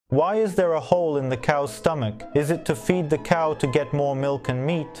Why is there a hole in the cow's stomach? Is it to feed the cow to get more milk and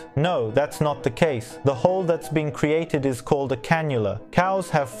meat? No, that's not the case. The hole that's been created is called a cannula. Cows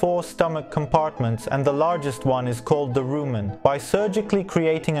have 4 stomach compartments and the largest one is called the rumen. By surgically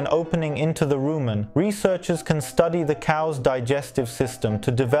creating an opening into the rumen, researchers can study the cow's digestive system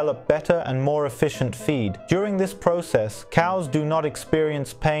to develop better and more efficient feed. During this process, cows do not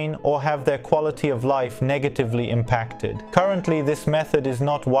experience pain or have their quality of life negatively impacted. Currently, this method is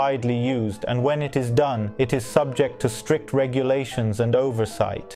not widely used, and when it is done, it is subject to strict regulations and oversight.